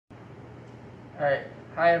Alright,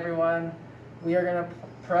 hi everyone. We are going to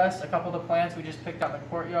press a couple of the plants we just picked out in the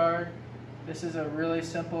courtyard. This is a really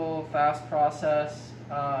simple, fast process.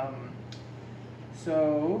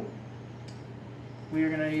 So we are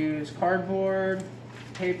going to use cardboard,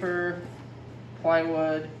 paper,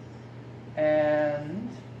 plywood, and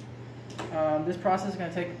this process is going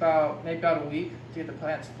to take maybe about a week to get the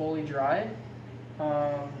plants fully dried.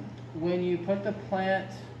 When you put the plant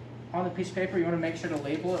on the piece of paper, you want to make sure to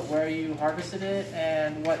label it where you harvested it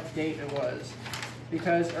and what date it was,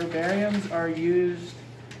 because herbariums are used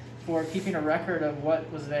for keeping a record of what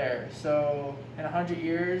was there. So in 100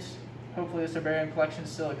 years, hopefully this herbarium collection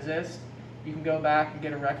still exists. You can go back and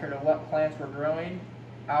get a record of what plants were growing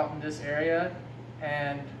out in this area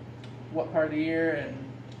and what part of the year and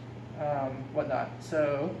whatnot.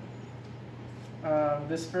 So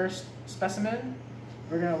this first specimen,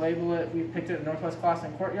 we're going to label it, we picked it at Northwest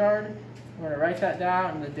Clawson Courtyard. We're going to write that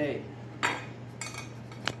down and the date.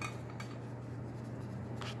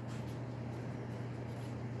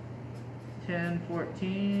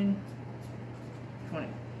 (10/14/20).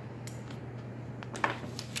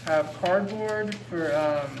 Have cardboard for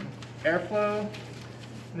airflow.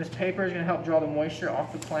 And this paper is going to help draw the moisture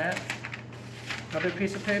off the plant. Another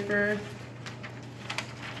piece of paper.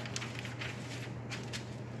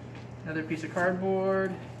 Another piece of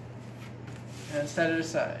cardboard, and set it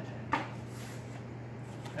aside.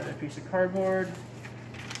 Another piece of cardboard,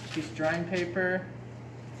 piece of drying paper.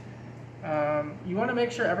 You want to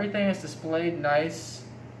make sure everything is displayed nice.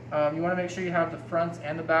 You want to make sure you have the fronts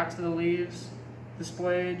and the backs of the leaves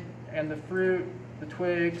displayed, and the fruit, the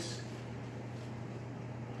twigs.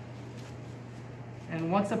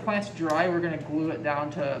 And once the plant's dry, we're going to glue it down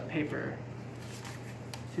to paper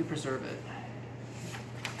to preserve it.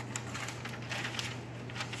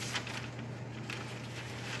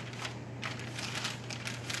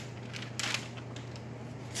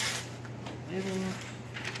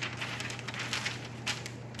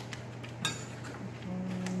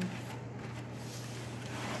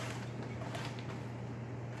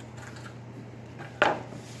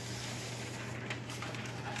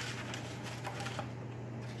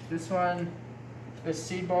 This one, this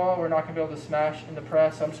seed ball, we're not going to be able to smash in the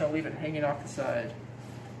press, so I'm just going to leave it hanging off the side.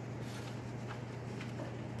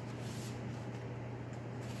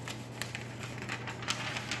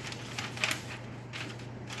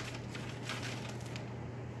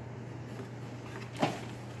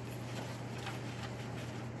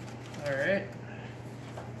 Alright,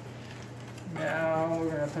 now we're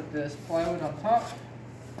going to put this plywood on top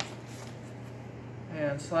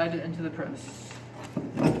and slide it into the press.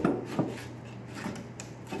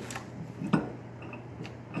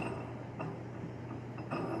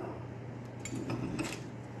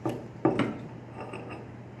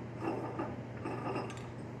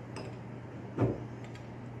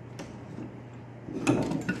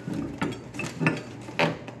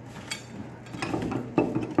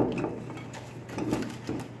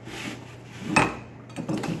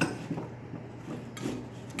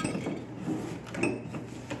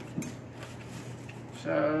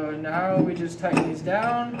 So now we just tighten these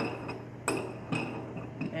down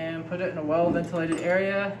and put it in a well-ventilated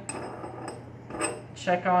area.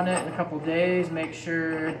 Check on it in a couple days, make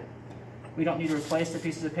sure we don't need to replace the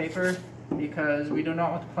pieces of paper because we do not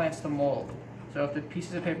want the plants to mold. So if the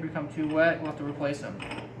pieces of paper become too wet, we'll have to replace them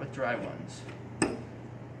with dry ones.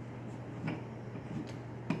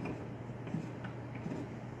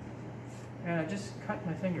 And I just cut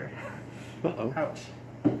my finger. Uh-oh. Ouch.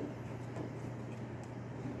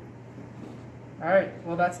 Alright,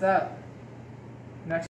 well that's that.